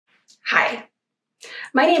Hi,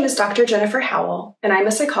 my name is Dr. Jennifer Howell, and I'm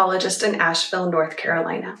a psychologist in Asheville, North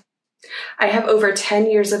Carolina. I have over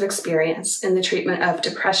 10 years of experience in the treatment of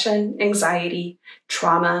depression, anxiety,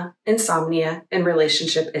 trauma, insomnia, and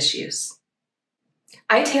relationship issues.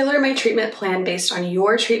 I tailor my treatment plan based on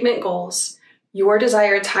your treatment goals, your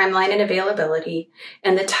desired timeline and availability,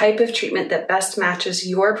 and the type of treatment that best matches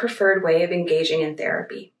your preferred way of engaging in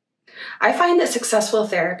therapy. I find that successful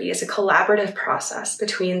therapy is a collaborative process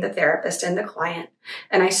between the therapist and the client,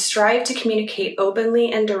 and I strive to communicate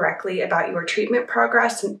openly and directly about your treatment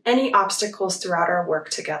progress and any obstacles throughout our work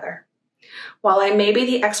together. While I may be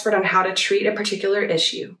the expert on how to treat a particular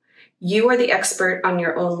issue, you are the expert on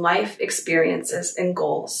your own life, experiences, and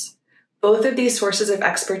goals. Both of these sources of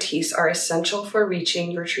expertise are essential for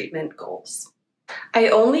reaching your treatment goals. I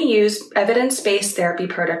only use evidence-based therapy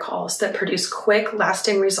protocols that produce quick,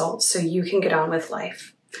 lasting results so you can get on with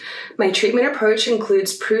life. My treatment approach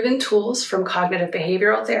includes proven tools from cognitive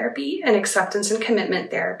behavioral therapy and acceptance and commitment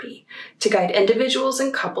therapy to guide individuals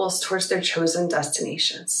and couples towards their chosen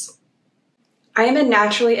destinations. I am a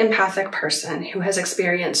naturally empathic person who has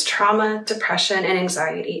experienced trauma, depression, and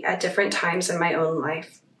anxiety at different times in my own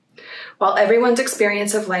life. While everyone's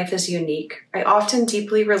experience of life is unique, I often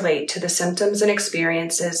deeply relate to the symptoms and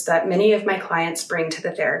experiences that many of my clients bring to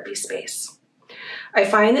the therapy space. I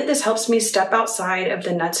find that this helps me step outside of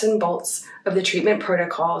the nuts and bolts of the treatment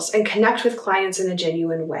protocols and connect with clients in a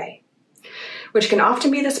genuine way, which can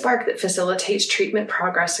often be the spark that facilitates treatment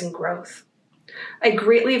progress and growth. I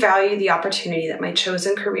greatly value the opportunity that my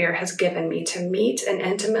chosen career has given me to meet and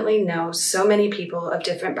intimately know so many people of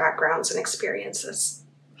different backgrounds and experiences.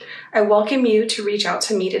 I welcome you to reach out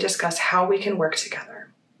to me to discuss how we can work together.